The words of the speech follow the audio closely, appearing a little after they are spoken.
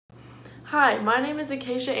Hi, my name is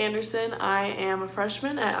Acacia Anderson. I am a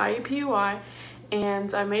freshman at IUPUI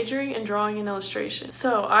and I'm majoring in drawing and illustration.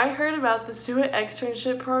 So I heard about the student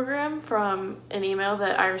externship program from an email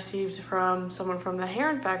that I received from someone from the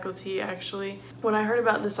Heron faculty actually. When I heard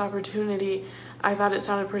about this opportunity, I thought it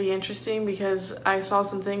sounded pretty interesting because I saw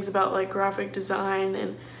some things about like graphic design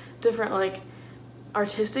and different like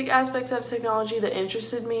artistic aspects of technology that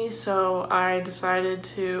interested me, so I decided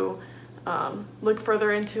to look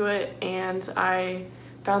further into it, and I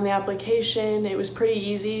found the application. It was pretty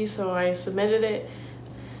easy, so I submitted it.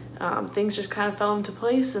 Things just kind of fell into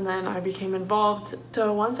place and then I became involved.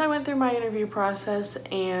 So once I went through my interview process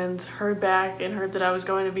and heard back and heard that I was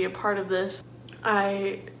going to be a part of this,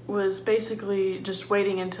 I was basically just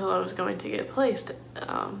waiting until I was going to get placed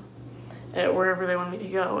at wherever they wanted me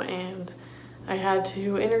to go, and I had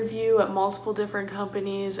to interview at multiple different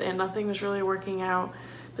companies and nothing was really working out.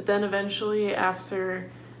 But then eventually, after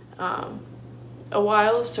a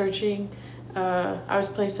while of searching, I was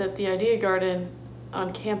placed at the Idea Garden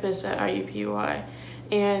on campus at IUPUI.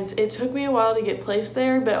 And it took me a while to get placed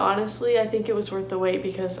there, but honestly, I think it was worth the wait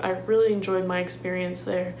because I really enjoyed my experience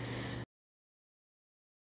there.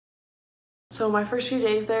 So my first few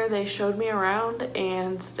days there, they showed me around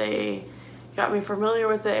and they got me familiar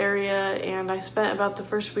with the area, and I spent about the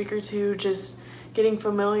first week or two just getting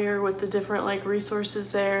familiar with the different like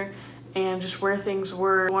resources there and just where things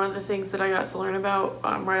were. One of the things that I got to learn about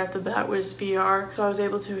right off the bat was VR. So I was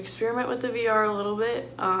able to experiment with the VR a little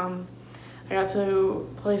bit. I got to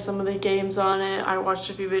play some of the games on it. I watched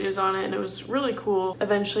a few videos on it and it was really cool.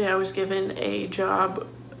 Eventually I was given a job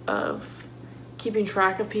of keeping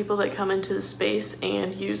track of people that come into the space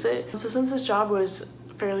and use it. So since this job was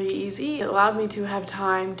fairly easy, it allowed me to have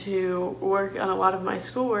time to work on a lot of my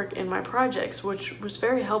schoolwork and my projects, which was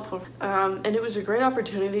very helpful. And it was a great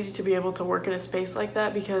opportunity to be able to work in a space like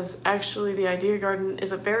that because actually the Idea Garden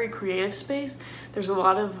is a very creative space. There's a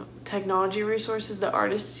lot of technology resources that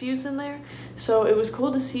artists use in there. So it was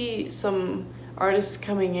cool to see some artists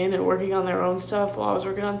coming in and working on their own stuff while I was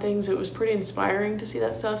working on things. It was pretty inspiring to see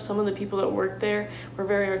that stuff. Some of the people that worked there were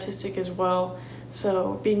very artistic as well.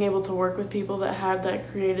 So being able to work with people that had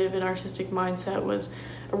that creative and artistic mindset was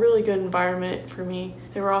a really good environment for me.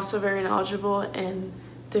 They were also very knowledgeable in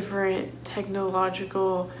different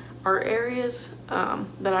technological art areas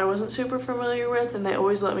that I wasn't super familiar with, and they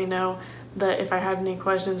always let me know that if I had any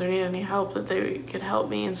questions or needed any help that they could help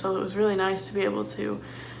me. And so it was really nice to be able to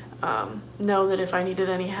know that if I needed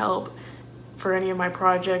any help for any of my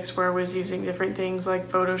projects where I was using different things like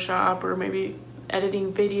Photoshop or maybe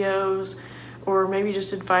editing videos or maybe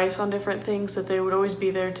just advice on different things, that they would always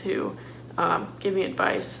be there to give me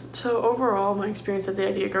advice. So overall, my experience at the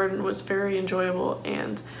Idea Garden was very enjoyable,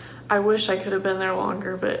 and I wish I could have been there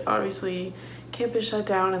longer, but obviously campus shut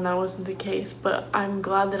down and that wasn't the case. But I'm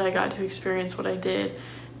glad that I got to experience what I did,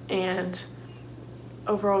 and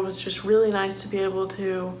overall it was just really nice to be able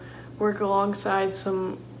to work alongside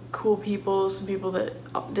some cool people, some people that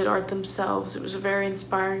did art themselves. It was a very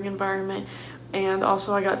inspiring environment. And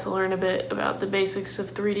also I got to learn a bit about the basics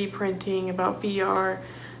of 3D printing, about VR,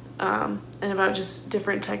 and about just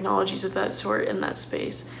different technologies of that sort in that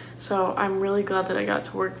space. So I'm really glad that I got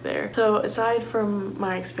to work there. So aside from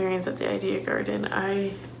my experience at the Idea Garden,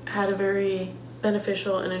 I had a very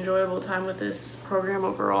beneficial and enjoyable time with this program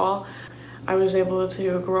overall. I was able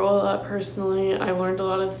to grow a lot personally. I learned a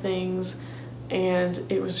lot of things, and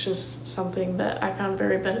it was just something that I found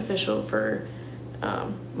very beneficial for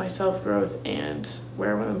my self-growth and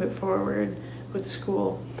where I want to move forward with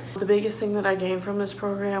school. The biggest thing that I gained from this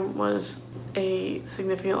program was a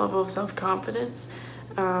significant level of self-confidence.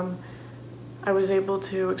 I was able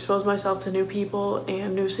to expose myself to new people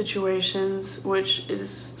and new situations, which is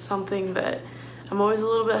something that I'm always a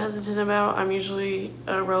little bit hesitant about. I'm usually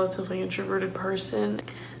a relatively introverted person.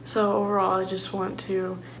 So overall, I just want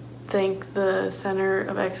to thank the Center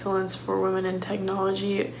of Excellence for Women in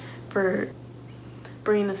Technology for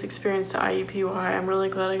bringing this experience to IUPUI. I'm really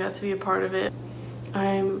glad I got to be a part of it.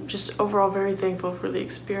 I'm just overall very thankful for the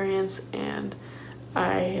experience, and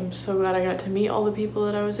I am so glad I got to meet all the people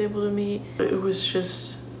that I was able to meet. It was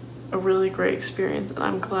just a really great experience, and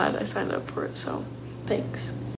I'm glad I signed up for it, so thanks.